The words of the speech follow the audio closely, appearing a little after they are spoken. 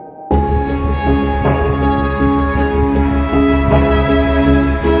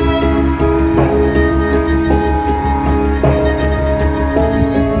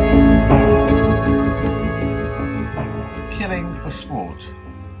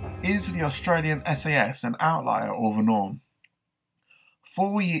Is the Australian SAS an outlier or the norm?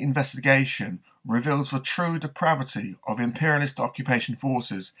 4-year investigation reveals the true depravity of imperialist occupation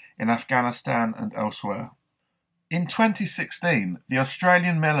forces in Afghanistan and elsewhere. In 2016, the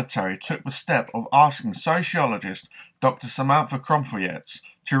Australian military took the step of asking sociologist Dr. Samantha Cromfeuillets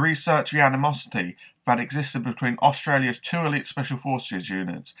to research the animosity that existed between Australia's two elite special forces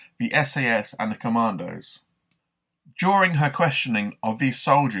units, the SAS and the Commandos. During her questioning of these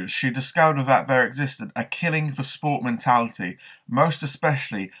soldiers, she discovered that there existed a killing for sport mentality, most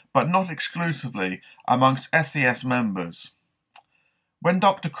especially, but not exclusively, amongst SAS members. When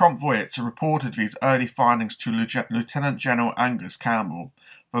Dr. Cromfeuillets reported these early findings to Lieutenant General Angus Campbell,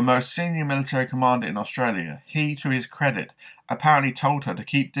 the most senior military commander in Australia, he, to his credit, apparently told her to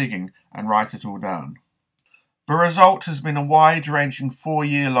keep digging and write it all down. The result has been a wide-ranging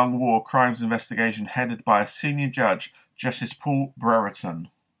 4-year-long war crimes investigation headed by a senior judge, Justice Paul Brereton.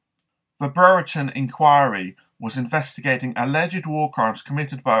 The Brereton inquiry was investigating alleged war crimes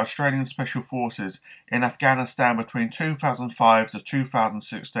committed by Australian Special Forces in Afghanistan between 2005 to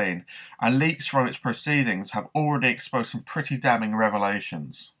 2016, and leaks from its proceedings have already exposed some pretty damning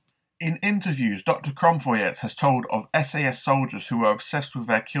revelations. In interviews, Dr. Cromfeuillets has told of SAS soldiers who were obsessed with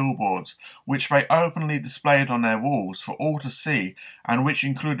their killboards, which they openly displayed on their walls for all to see, and which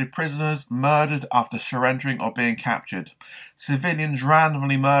included prisoners murdered after surrendering or being captured, civilians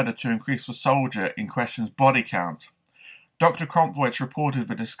randomly murdered to increase the soldier in question's body count. Dr. Cromfeuillets reported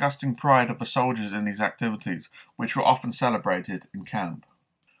the disgusting pride of the soldiers in these activities, which were often celebrated in camp.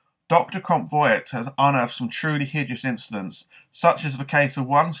 Dr. Cromfeuillets has unearthed some truly hideous incidents, such as the case of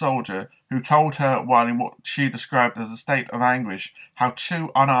one soldier who told her, while in what she described as a state of anguish, how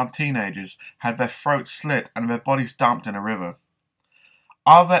 2 unarmed teenagers had their throats slit and their bodies dumped in a river.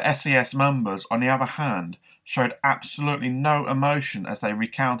 Other SAS members, on the other hand, showed absolutely no emotion as they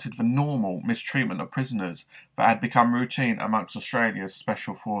recounted the normal mistreatment of prisoners that had become routine amongst Australia's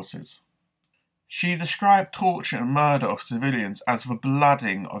special forces. She described torture and murder of civilians as the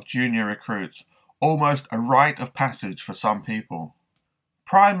blooding of junior recruits, almost a rite of passage for some people.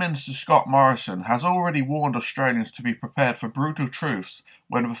 Prime Minister Scott Morrison has already warned Australians to be prepared for brutal truths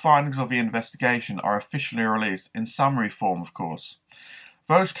when the findings of the investigation are officially released, in summary form of course.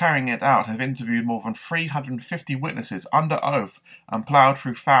 Those carrying it out have interviewed more than 350 witnesses under oath and ploughed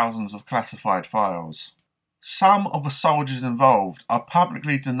through thousands of classified files. Some of the soldiers involved are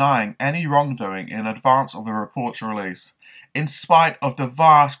publicly denying any wrongdoing in advance of the report's release, in spite of the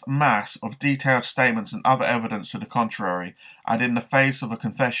vast mass of detailed statements and other evidence to the contrary, and in the face of the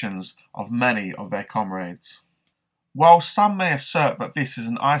confessions of many of their comrades. While some may assert that this is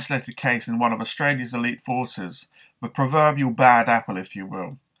an isolated case in one of Australia's elite forces, the proverbial bad apple if you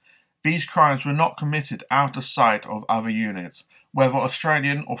will, these crimes were not committed out of sight of other units, whether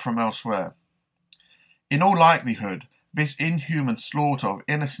Australian or from elsewhere. In all likelihood, this inhuman slaughter of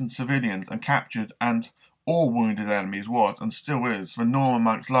innocent civilians and captured and or wounded enemies was, and still is, the norm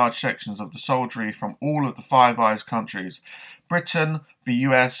amongst large sections of the soldiery from all of the Five Eyes countries, Britain, the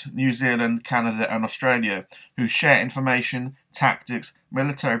US, New Zealand, Canada and Australia, who share information, tactics,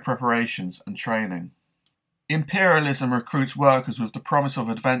 military preparations and training. Imperialism recruits workers with the promise of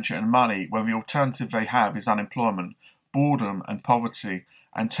adventure and money when the alternative they have is unemployment, boredom and poverty,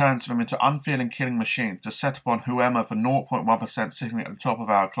 and turns them into unfeeling killing machines to set upon whoever the 0.1% sitting at the top of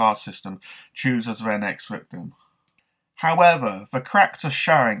our class system choose as their next victim. However, the cracks are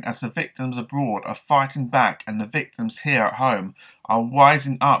showing as the victims abroad are fighting back and the victims here at home are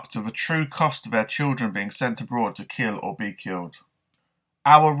wising up to the true cost of their children being sent abroad to kill or be killed.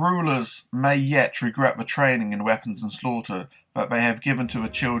 Our rulers may yet regret the training in weapons and slaughter that they have given to the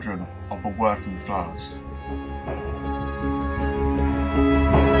children of the working class.